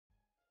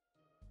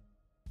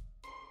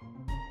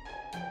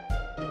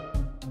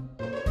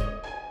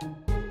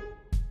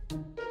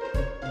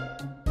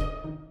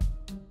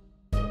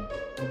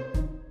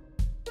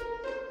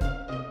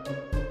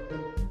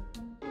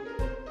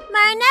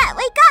Marinette,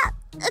 wake up!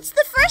 It's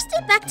the first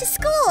day back to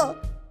school!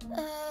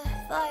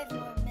 5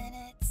 more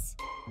minutes.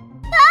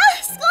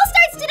 Ah! School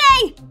starts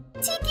today!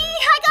 Tiki,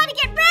 I gotta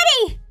get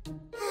ready!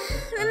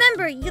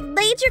 Remember, you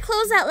laid your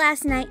clothes out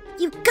last night.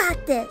 You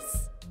got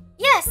this.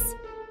 Yes!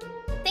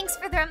 Thanks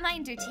for the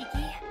reminder,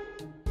 Tiki.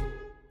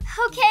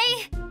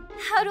 Okay,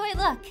 how do I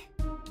look?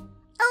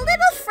 A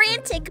little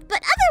frantic,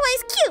 but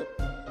otherwise cute.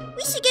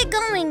 We should get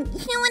going.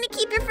 You don't want to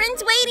keep your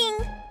friends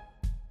waiting.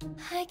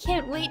 I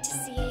can't wait to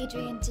see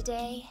Adrian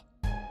today.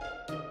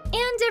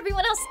 And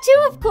everyone else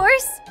too, of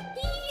course!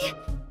 Eee!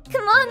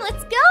 Come on,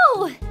 let's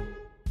go!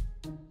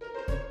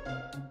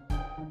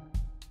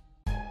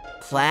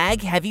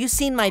 Flag, have you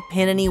seen my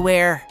pin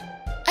anywhere?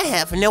 I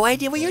have no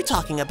idea what you're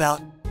talking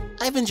about.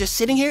 I've been just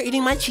sitting here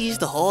eating my cheese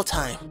the whole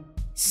time.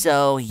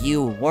 So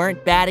you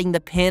weren't batting the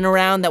pin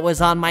around that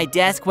was on my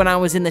desk when I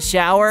was in the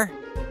shower?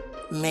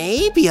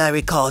 Maybe I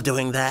recall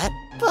doing that,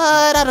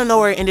 but I don't know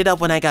where it ended up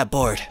when I got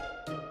bored.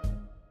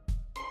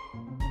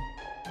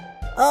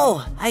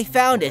 Oh, I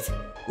found it.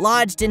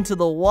 Lodged into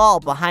the wall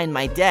behind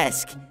my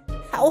desk.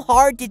 How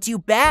hard did you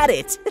bat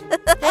it?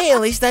 Hey, at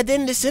least that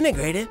didn't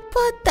disintegrate it,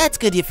 but that's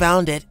good you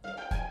found it.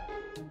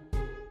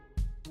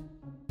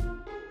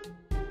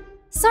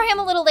 Sorry I'm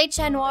a little late,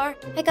 Chat Noir.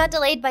 I got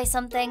delayed by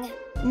something.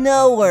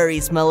 No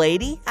worries,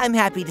 milady. I'm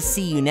happy to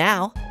see you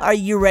now. Are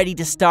you ready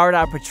to start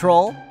our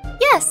patrol?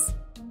 Yes!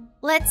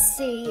 Let's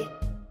see.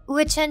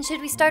 Which end should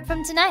we start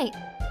from tonight?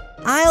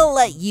 I'll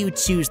let you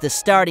choose the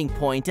starting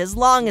point as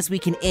long as we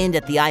can end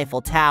at the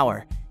Eiffel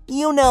Tower.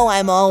 You know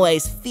I'm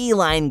always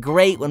feline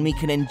great when we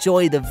can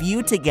enjoy the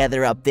view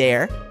together up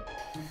there.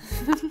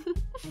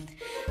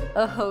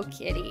 Oh,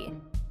 kitty.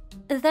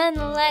 Then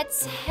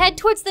let's head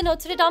towards the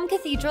Notre Dame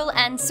Cathedral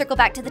and circle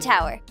back to the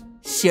tower.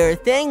 Sure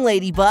thing,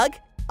 Ladybug.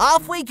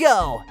 Off we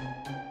go!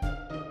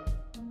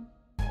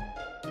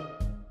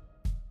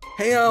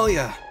 Hey,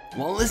 Alia.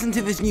 Wanna listen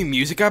to this new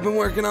music I've been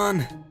working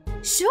on?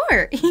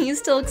 Sure. You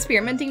still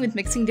experimenting with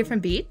mixing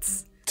different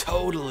beats?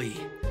 Totally.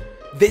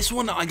 This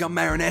one I got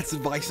Marinette's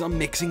advice on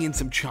mixing in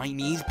some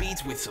Chinese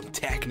beats with some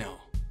techno.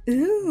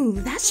 Ooh,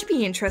 that should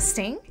be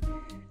interesting.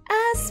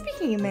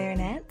 Speaking of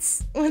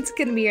Marinettes, what's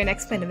gonna be your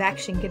next plan of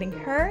action getting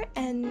her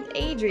and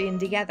Adrian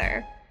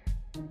together?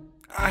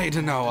 I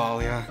don't know,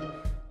 Alia.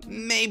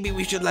 Maybe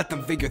we should let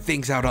them figure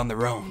things out on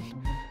their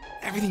own.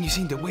 Everything you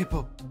seem to whip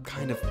up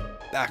kind of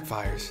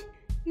backfires.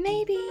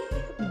 Maybe,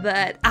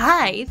 but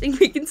I think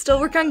we can still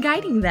work on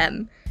guiding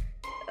them.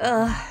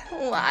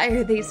 Why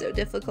are they so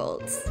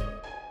difficult?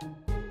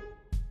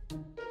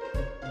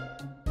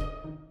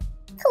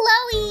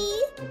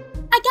 Chloe!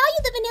 I got you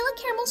the vanilla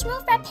caramel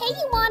swirl frappe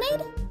you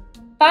wanted.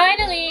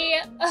 Finally!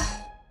 I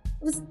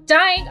was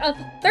dying of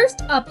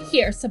thirst up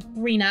here,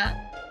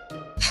 Sabrina.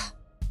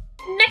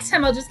 Next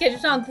time I'll just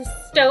get Jean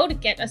Cousteau to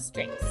get us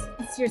drinks,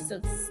 since you're so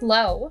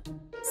slow.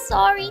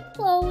 Sorry,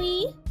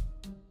 Chloe.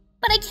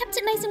 But I kept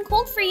it nice and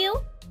cold for you.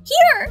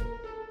 Here!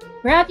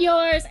 Grab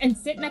yours and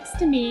sit next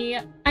to me.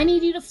 I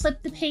need you to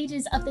flip the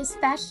pages of this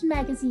fashion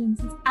magazine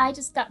since I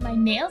just got my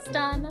nails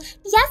done.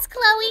 Yes,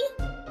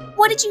 Chloe.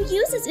 What did you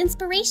use as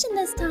inspiration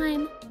this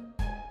time?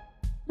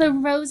 The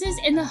roses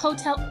in the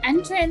hotel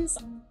entrance.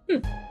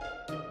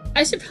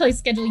 I should probably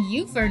schedule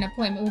you for an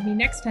appointment with me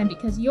next time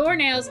because your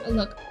nails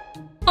look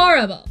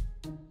horrible.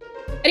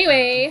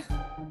 Anyway,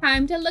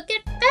 time to look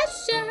at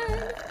fashion.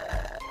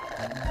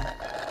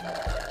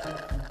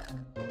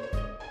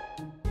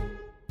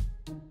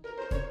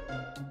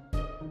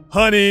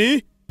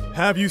 Honey,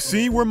 have you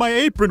seen where my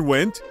apron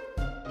went?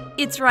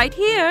 It's right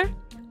here.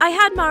 I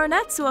had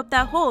Marinette sew up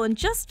that hole and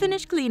just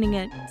finished cleaning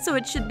it, so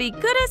it should be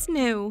good as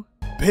new.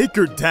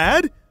 Baker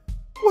Dad?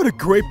 What a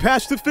great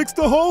patch to fix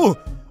the hole!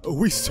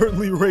 We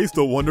certainly raised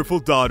a wonderful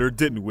daughter,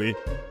 didn't we?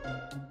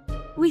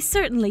 We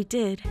certainly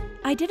did.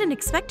 I didn't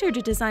expect her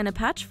to design a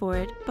patch for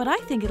it, but I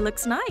think it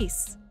looks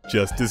nice.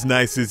 Just as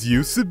nice as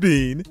you,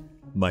 Sabine.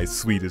 My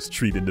sweetest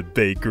treat in the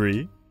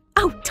bakery.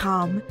 Oh,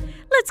 Tom.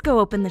 Let's go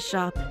open the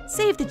shop.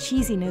 Save the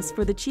cheesiness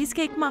for the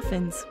cheesecake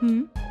muffins,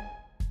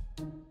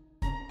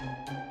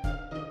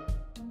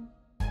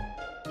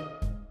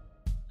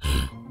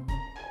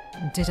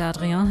 Did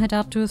Adrien head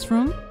up to his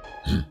room?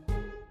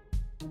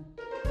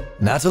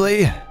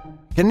 Natalie,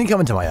 can you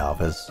come into my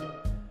office?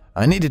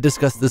 I need to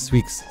discuss this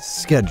week's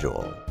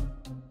schedule.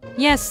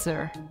 Yes,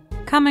 sir.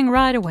 Coming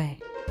right away.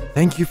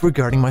 Thank you for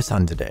guarding my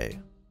son today.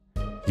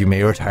 You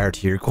may retire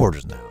to your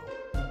quarters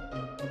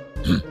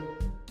now.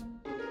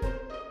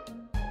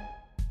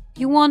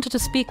 You wanted to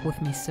speak with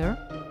me, sir?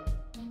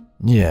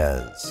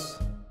 Yes.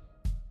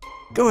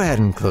 Go ahead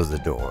and close the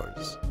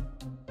doors.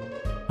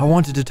 I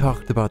wanted to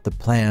talk about the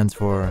plans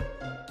for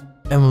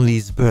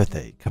Emily's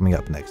birthday coming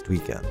up next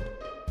weekend.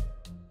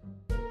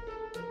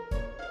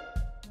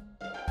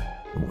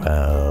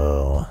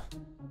 Well,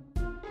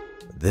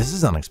 this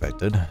is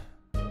unexpected.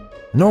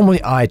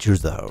 Normally I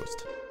choose the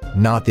host,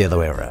 not the other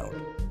way around.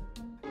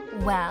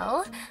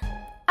 Well,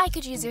 I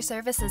could use your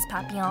services,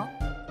 Papillon.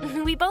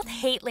 We both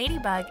hate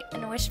Ladybug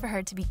and wish for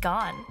her to be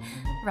gone,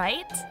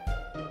 right?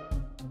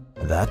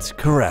 That's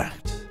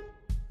correct.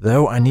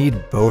 Though I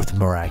need both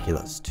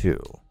Miraculous,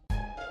 too.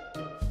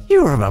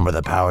 You remember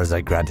the powers I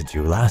granted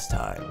you last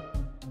time,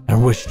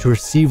 and wish to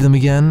receive them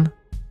again?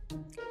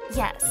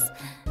 Yes,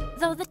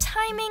 though the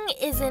timing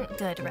isn't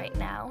good right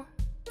now.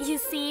 You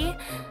see,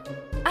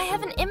 I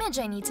have an image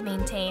I need to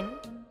maintain.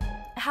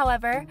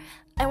 However,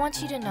 I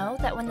want you to know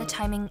that when the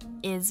timing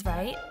is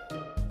right,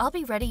 I'll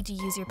be ready to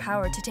use your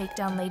power to take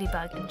down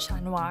Ladybug and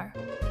Chat Noir.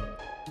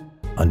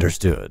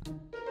 Understood.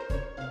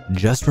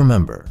 Just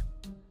remember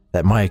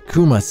that my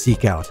Akuma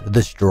seek out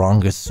the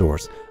strongest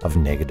source of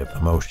negative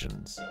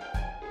emotions.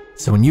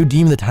 So when you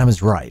deem the time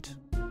is right,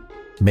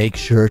 make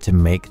sure to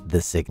make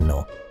the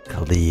signal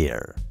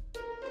clear.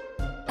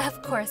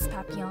 Of course,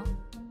 Papillon.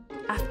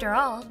 After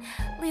all,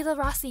 Leela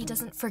Rossi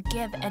doesn't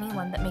forgive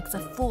anyone that makes a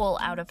fool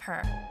out of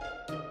her.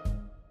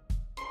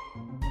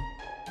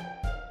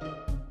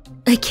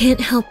 I can't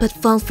help but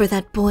fall for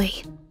that boy.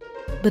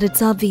 But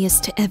it's obvious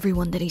to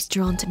everyone that he's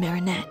drawn to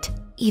Marinette,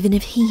 even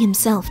if he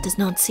himself does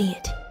not see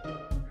it.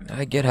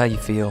 I get how you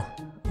feel.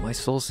 My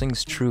soul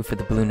sings true for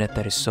the brunette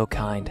that is so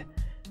kind,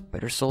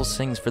 but her soul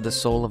sings for the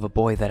soul of a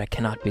boy that I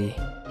cannot be.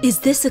 Is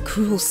this a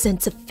cruel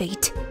sense of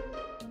fate?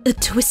 A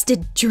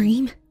twisted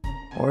dream?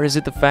 Or is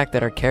it the fact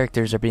that our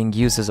characters are being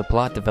used as a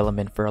plot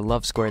development for a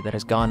love square that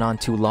has gone on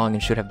too long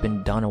and should have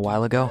been done a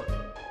while ago?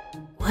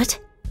 What?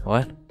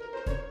 What?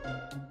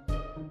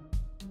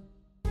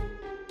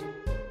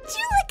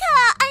 Julika,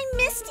 I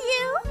missed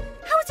you!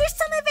 How was your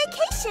summer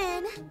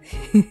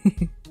vacation?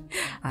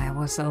 I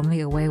was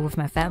only away with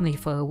my family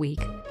for a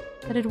week,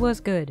 but it was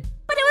good.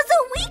 But it was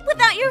a week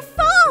without your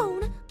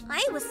phone!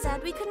 I was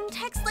sad we couldn't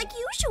text like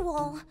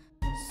usual.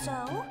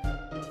 So,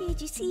 did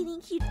you see any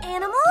cute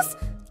animals?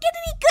 Get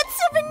any good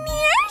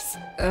souvenirs?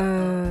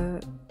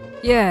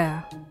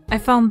 Yeah. I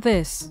found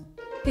this.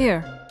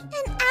 Here.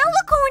 An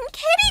alicorn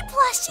kitty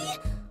plushie?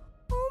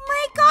 Oh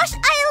my gosh,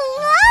 I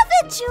love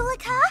it,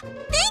 Julika!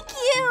 Thank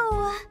you!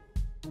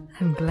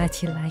 I'm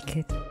glad you like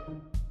it.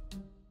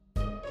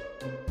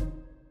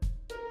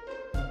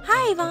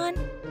 Hi, Yvonne.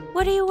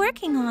 What are you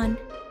working on?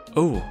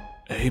 Oh,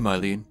 hey,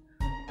 Mylene.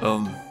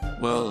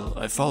 Well,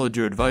 I followed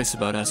your advice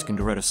about asking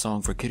to write a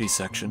song for Kitty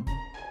section.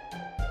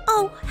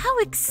 Oh, how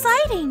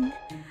exciting!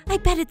 I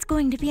bet it's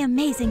going to be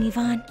amazing,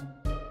 Yvonne.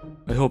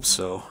 I hope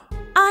so.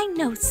 I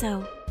know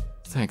so.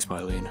 Thanks,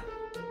 Mylene.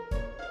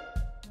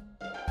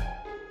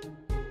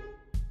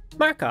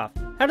 Markov,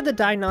 how did the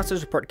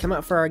diagnosis report come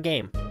out for our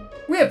game?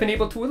 We have been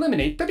able to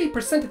eliminate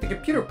 30% of the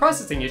computer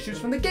processing issues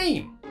from the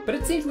game, but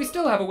it seems we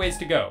still have a ways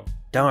to go.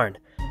 Darn.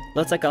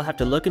 Looks like I'll have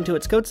to look into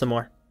its code some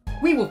more.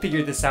 We will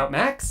figure this out,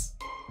 Max.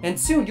 And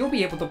soon you'll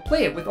be able to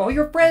play it with all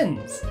your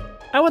friends.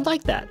 I would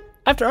like that.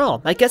 After all,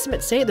 my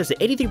guesstimates say there's an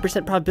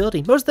 83%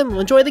 probability most of them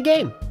will enjoy the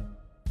game.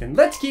 Then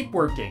let's keep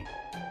working.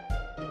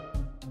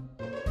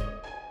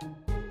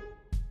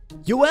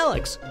 Yo,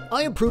 Alex,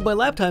 I improved my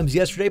lap times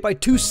yesterday by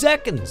 2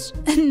 seconds.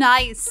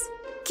 Nice.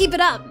 Keep it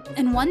up,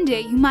 and one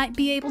day you might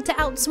be able to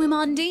outswim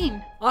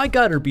Undine. I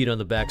got her beat on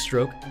the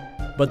backstroke,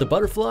 but the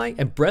butterfly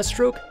and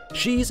breaststroke,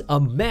 she's a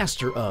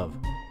master of.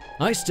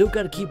 I still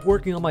gotta keep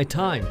working on my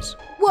times.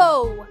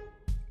 Whoa!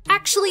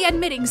 Actually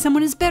admitting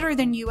someone is better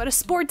than you at a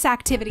sports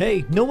activity.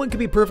 Hey, no one can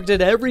be perfect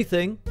at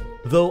everything,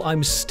 though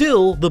I'm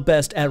still the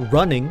best at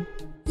running.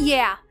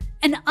 Yeah,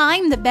 and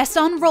I'm the best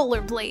on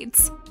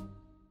rollerblades.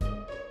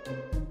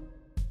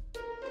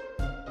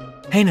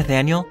 Hey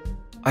Nathaniel,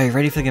 are you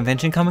ready for the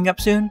convention coming up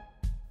soon?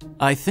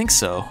 I think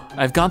so.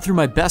 I've gone through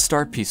my best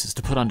art pieces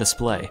to put on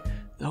display,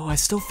 though I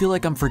still feel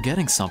like I'm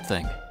forgetting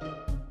something.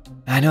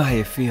 I know how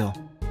you feel.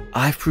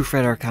 I've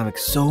proofread our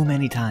comics so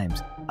many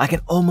times, I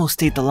can almost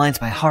state the lines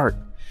by heart.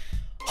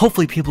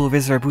 Hopefully people will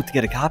visit our booth to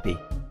get a copy.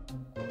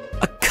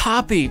 A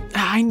copy?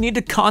 I need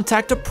to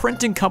contact a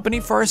printing company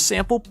for our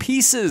sample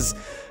pieces.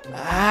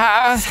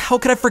 How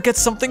could I forget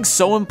something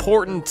so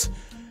important?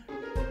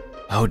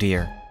 Oh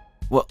dear.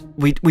 Well,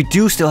 we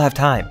do still have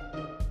time.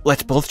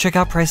 Let's both check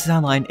out prices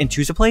online and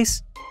choose a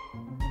place?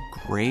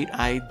 Great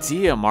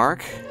idea,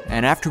 Mark.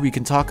 And after we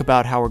can talk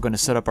about how we're going to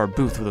set up our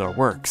booth with our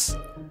works.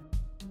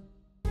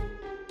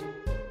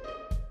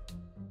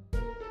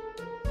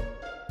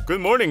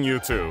 Good morning, you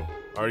two.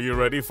 Are you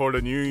ready for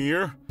the new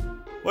year?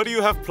 What do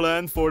you have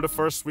planned for the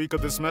first week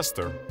of the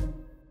semester?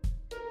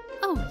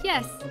 Oh,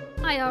 yes.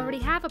 I already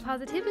have a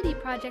positivity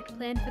project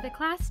planned for the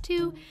class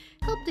to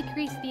help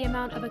decrease the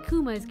amount of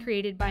akumas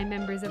created by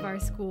members of our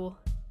school.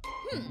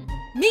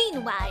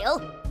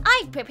 Meanwhile,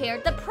 I've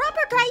prepared the proper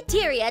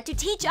criteria to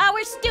teach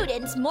our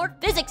students more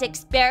physics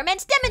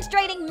experiments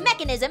demonstrating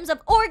mechanisms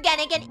of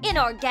organic and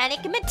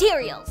inorganic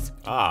materials.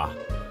 Ah,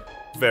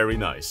 very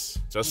nice.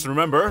 Just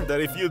remember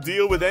that if you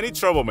deal with any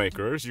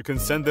troublemakers, you can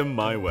send them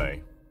my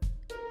way.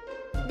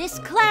 This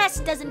class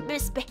doesn't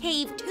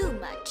misbehave too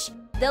much,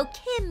 though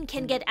Kim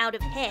can get out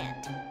of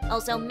hand.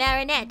 Also,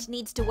 Marinette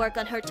needs to work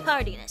on her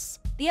tardiness.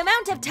 The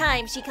amount of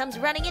time she comes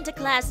running into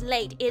class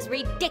late is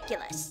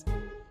ridiculous.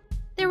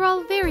 They're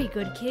all very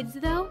good kids,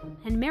 though,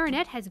 and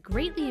Marinette has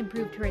greatly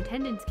improved her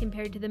attendance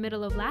compared to the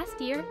middle of last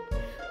year.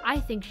 I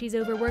think she's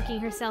overworking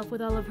herself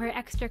with all of her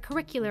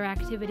extracurricular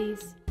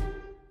activities.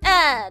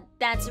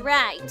 That's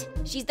right.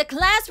 She's the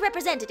class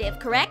representative,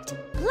 correct?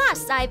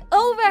 Plus, I've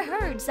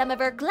overheard some of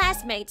her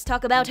classmates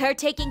talk about her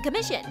taking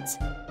commissions.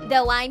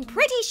 Though I'm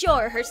pretty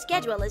sure her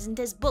schedule isn't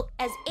as booked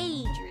as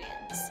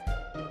Adrian's.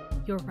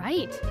 You're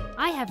right.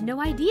 I have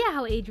no idea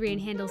how Adrian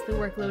handles the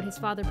workload his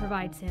father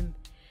provides him.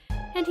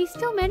 And he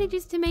still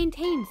manages to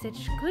maintain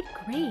such good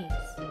grades.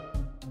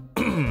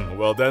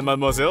 Well then,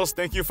 mademoiselles,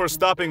 thank you for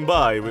stopping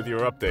by with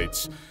your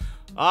updates.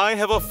 I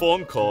have a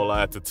phone call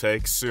I have to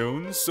take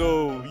soon,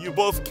 so you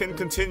both can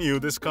continue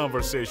this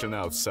conversation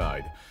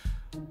outside.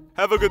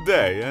 Have a good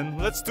day, and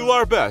let's do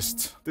our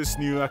best this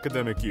new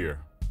academic year.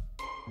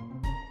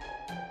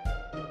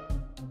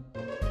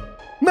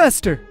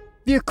 Master,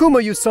 the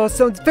Akuma you saw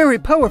sounds very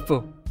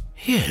powerful.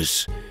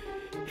 Yes,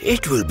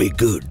 it will be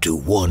good to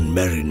warn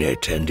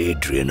Marinette and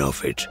Adrian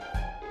of it.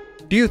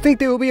 Do you think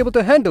they will be able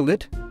to handle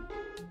it?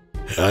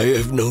 I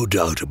have no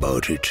doubt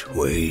about it,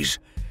 Waze.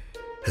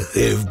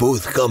 They've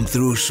both come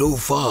through so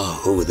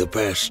far over the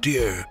past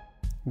year.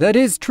 That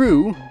is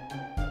true.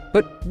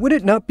 But would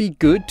it not be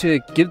good to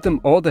give them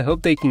all the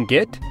help they can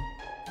get?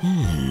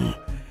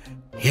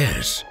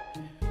 Yes.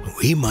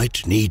 We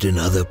might need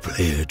another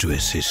player to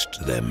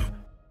assist them.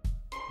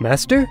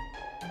 Master?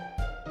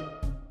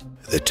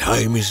 The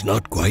time is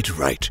not quite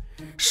right,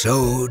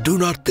 so do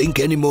not think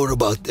any more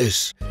about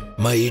this,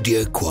 my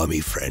dear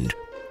Kwame friend.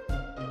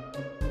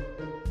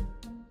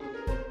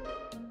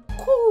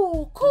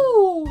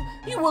 Cool.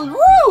 You will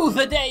rue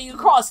the day you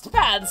crossed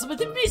paths with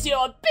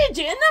Monsieur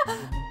Pigeon.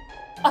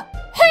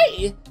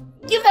 Hey!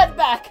 Give that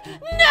back!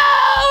 No!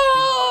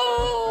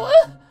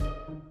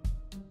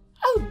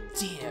 Oh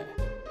dear.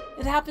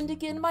 It happened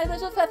again, my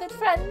little feathered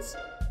friends.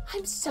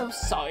 I'm so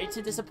sorry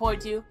to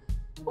disappoint you.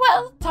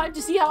 Well, time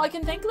to see how I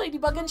can thank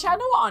Ladybug and Chat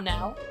Noir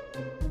now.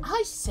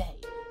 I say,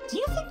 do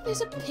you think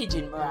there's a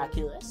pigeon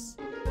Miraculous?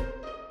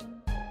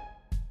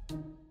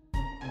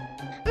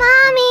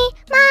 Mommy!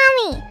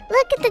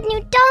 Look at the new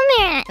doll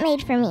Marinette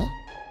made for me.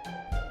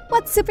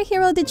 What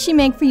superhero did she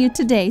make for you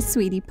today,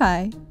 sweetie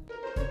pie?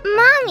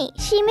 Mommy,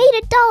 she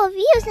made a doll of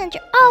you since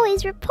you're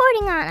always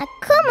reporting on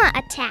Akuma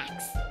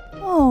attacks.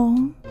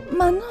 Oh,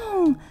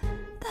 Manon,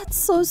 that's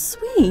so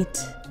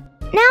sweet.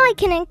 Now I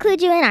can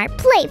include you in our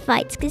play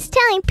fights, because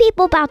telling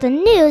people about the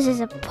news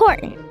is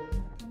important.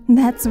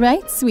 That's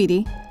right,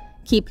 sweetie.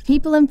 Keep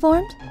people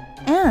informed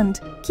and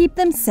keep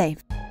them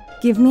safe.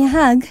 Give me a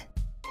hug.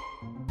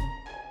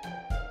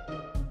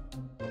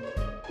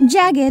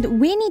 Jagged,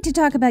 we need to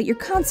talk about your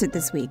concert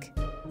this week.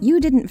 You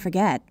didn't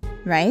forget,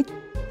 right?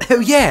 Oh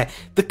yeah,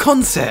 the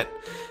concert.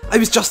 I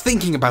was just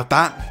thinking about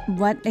that.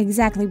 What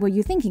exactly were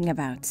you thinking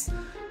about?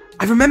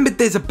 I remembered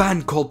there's a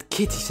band called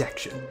Kitty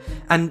Section,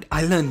 and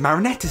I learned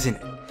Marinette is in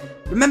it.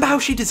 Remember how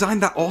she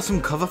designed that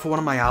awesome cover for one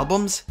of my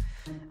albums?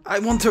 I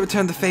want to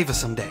return the favor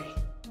someday.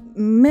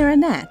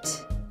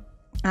 Marinette.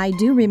 I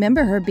do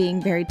remember her being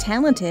very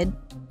talented,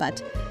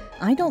 but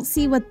I don't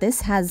see what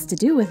this has to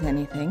do with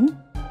anything.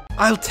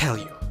 I'll tell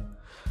you.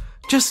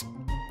 Just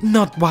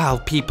not while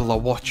people are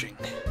watching.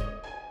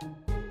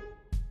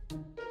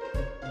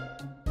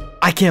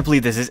 I can't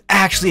believe this is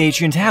actually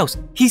Adrian's house.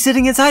 He's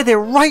sitting inside there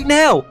right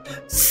now.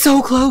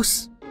 So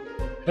close.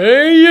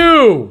 Hey,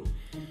 you!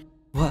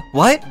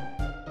 What?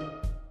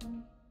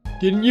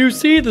 Didn't you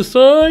see the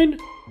sign?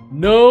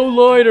 No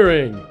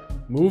loitering.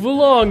 Move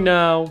along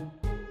now.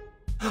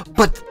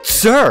 But,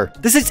 sir,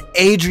 this is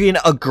Adrian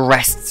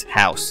Agrest's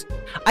house.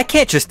 I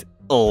can't just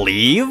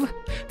leave.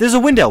 There's a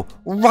window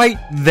right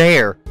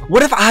there.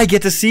 What if I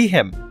get to see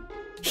him?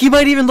 He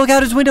might even look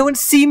out his window and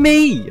see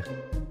me.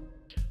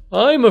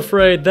 I'm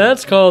afraid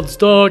that's called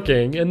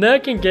stalking, and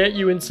that can get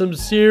you in some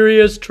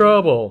serious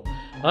trouble.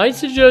 I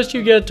suggest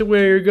you get to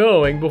where you're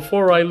going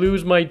before I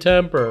lose my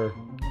temper.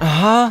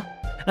 And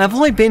I've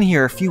only been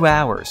here a few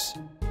hours.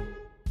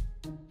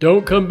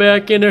 Don't come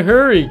back in a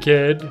hurry,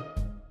 kid.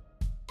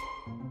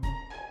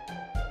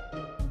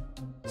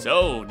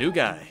 So, new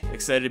guy,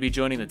 excited to be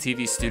joining the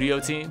TV studio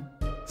team?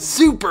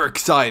 Super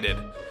excited!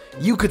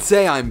 You could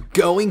say I'm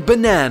going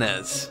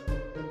bananas.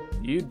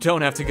 You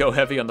don't have to go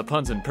heavy on the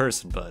puns in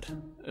person, bud.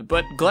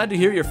 But glad to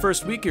hear your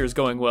first week here is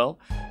going well.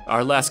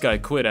 Our last guy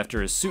quit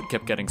after his suit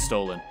kept getting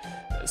stolen.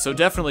 So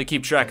definitely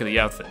keep track of the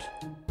outfit.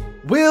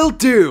 Will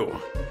do!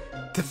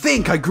 To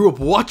think I grew up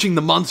watching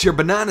the Monsieur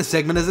Banana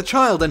segment as a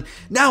child, and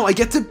now I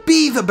get to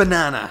be the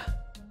banana!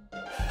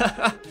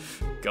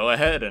 Go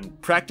ahead and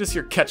practice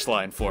your catch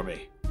line for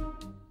me.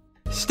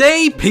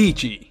 Stay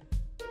peachy!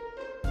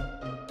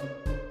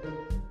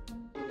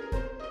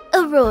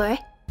 Aurora,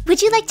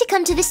 would you like to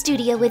come to the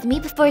studio with me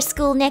before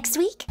school next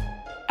week?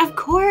 Of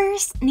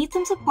course. Need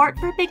some support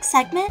for a big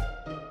segment?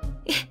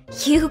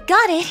 You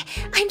got it.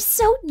 I'm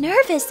so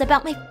nervous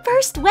about my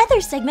first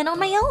weather segment on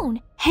my own.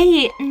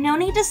 Hey, no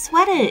need to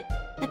sweat it.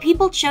 The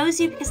people chose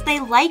you because they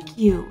like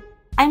you.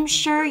 I'm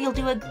sure you'll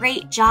do a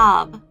great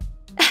job.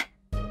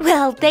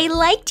 Well, they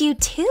liked you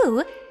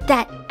too.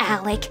 That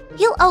Alec.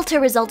 He'll alter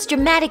results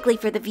dramatically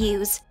for the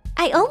views.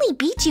 I only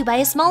beat you by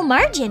a small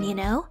margin, you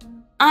know.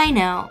 I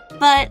know,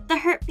 but the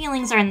hurt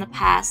feelings are in the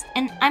past,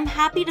 and I'm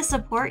happy to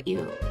support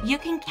you. You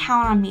can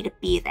count on me to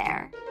be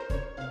there.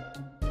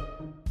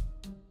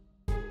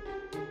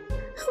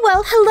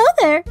 Well, hello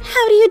there.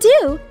 How do you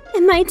do?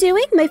 Am I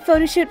doing my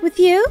photo shoot with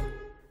you?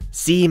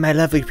 See, my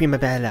lovely prima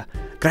bella.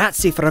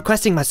 Grazie for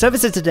requesting my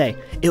services today.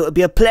 It would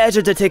be a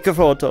pleasure to take your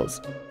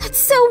photos. That's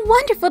so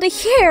wonderful to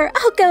hear.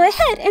 I'll go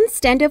ahead and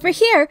stand over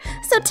here.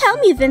 So tell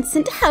me,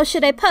 Vincent, how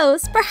should I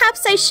pose?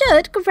 Perhaps I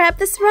should grab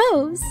this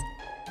rose.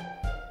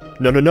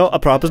 No, a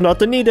prop is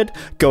not needed.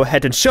 Go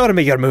ahead and show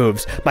me your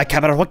moves. My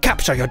camera will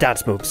capture your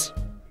dance moves.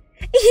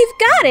 You've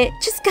got it.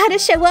 Just gotta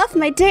show off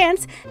my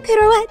dance.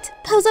 Pirouette.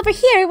 Pose over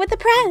here with the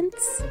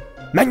prance.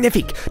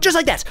 Magnifique. Just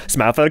like that.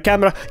 Smile for the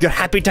camera. You're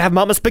happy to have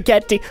Mama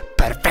Spaghetti.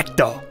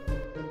 Perfecto.